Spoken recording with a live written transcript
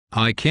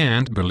I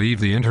can't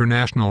believe the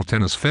International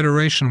Tennis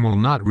Federation will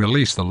not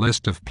release the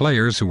list of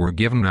players who were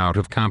given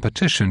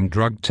out-of-competition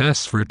drug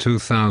tests for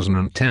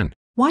 2010.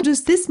 Why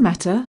does this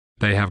matter?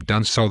 They have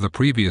done so the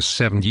previous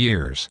 7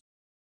 years.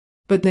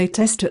 But they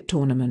test at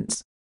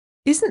tournaments.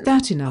 Isn't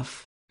that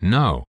enough?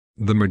 No,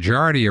 the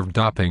majority of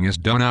doping is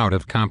done out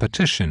of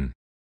competition.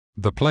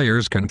 The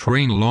players can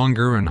train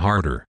longer and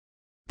harder.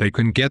 They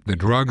can get the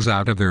drugs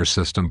out of their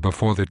system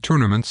before the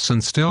tournaments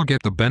and still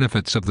get the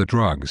benefits of the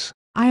drugs.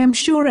 I am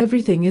sure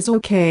everything is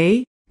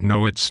okay.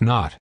 No, it's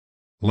not.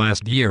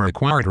 Last year a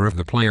quarter of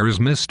the players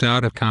missed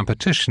out of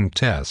competition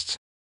tests.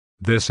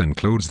 This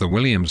includes the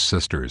Williams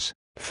sisters,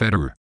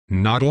 Federer,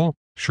 Nadal,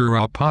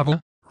 Sharapova,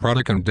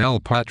 Roddick and Del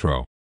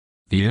Potro.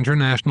 The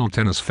International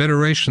Tennis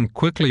Federation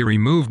quickly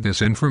removed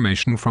this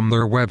information from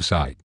their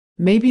website.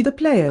 Maybe the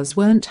players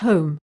weren't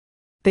home.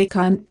 They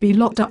can't be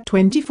locked up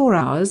 24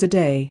 hours a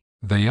day.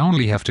 They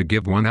only have to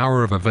give 1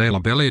 hour of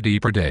availability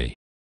per day.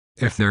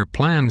 If their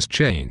plans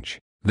change,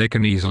 they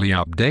can easily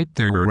update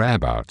their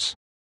whereabouts.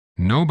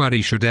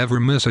 Nobody should ever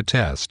miss a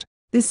test.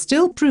 This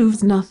still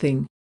proves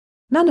nothing.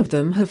 None of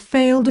them have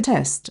failed a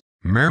test.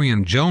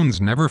 Marion Jones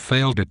never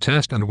failed a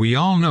test, and we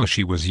all know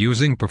she was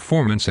using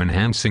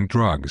performance-enhancing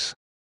drugs.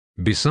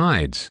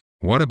 Besides,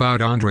 what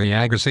about Andre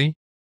Agassi?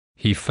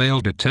 He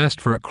failed a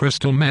test for a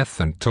crystal meth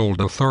and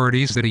told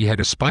authorities that he had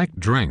a spiked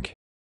drink.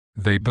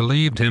 They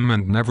believed him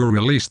and never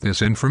released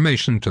this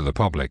information to the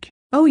public.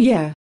 Oh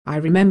yeah, I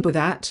remember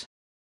that.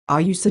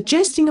 Are you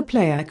suggesting a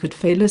player could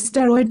fail a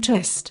steroid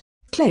test,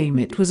 claim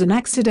it was an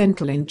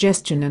accidental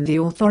ingestion, and the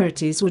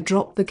authorities would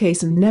drop the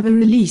case and never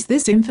release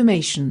this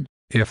information?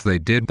 If they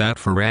did that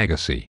for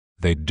Agassi,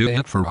 they'd do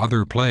it for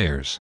other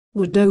players.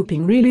 Would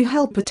doping really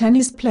help a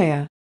tennis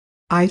player?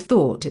 I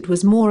thought it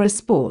was more a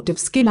sport of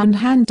skill and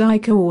hand-eye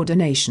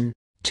coordination.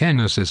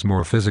 Tennis is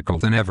more physical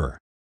than ever.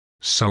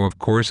 So of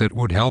course it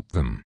would help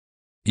them.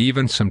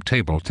 Even some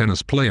table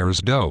tennis players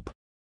dope.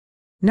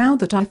 Now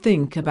that I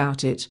think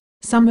about it,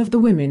 some of the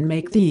women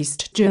make the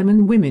East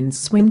German women's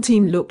swim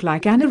team look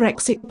like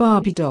anorexic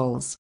Barbie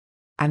dolls.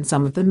 And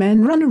some of the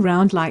men run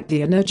around like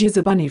the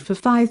Energizer Bunny for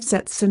 5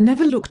 sets and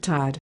never look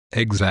tired.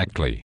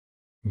 Exactly.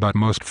 But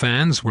most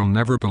fans will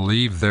never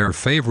believe their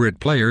favorite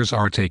players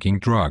are taking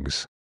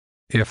drugs.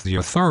 If the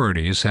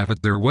authorities have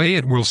it their way,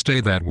 it will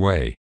stay that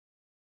way.